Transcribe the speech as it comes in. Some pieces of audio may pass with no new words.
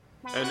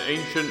An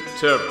ancient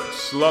terror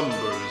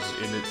slumbers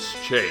in its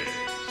chains.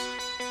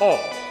 All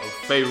of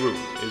Faerun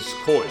is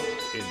coiled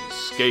in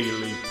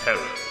scaly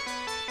peril,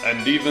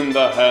 and even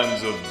the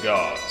hands of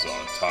gods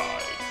are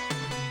tied.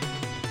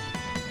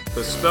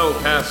 The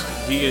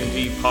SpellCast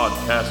D&D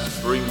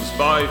podcast brings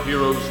 5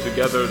 heroes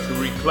together to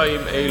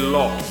reclaim a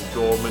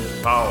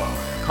long-dormant power.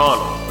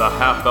 Connell, the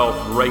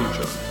half-elf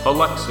ranger,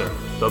 Alexin,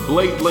 the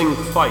bladeling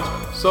fighter,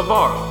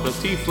 Savara, the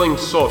tiefling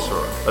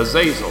sorcerer,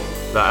 Azazel,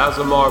 the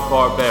Azamar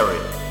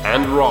barbarian,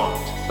 and Ront,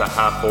 the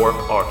half-orc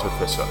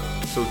artificer.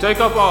 So take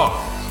up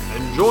arms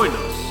and join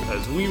us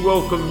as we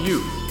welcome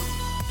you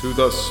to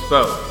the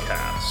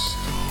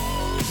SpellCast.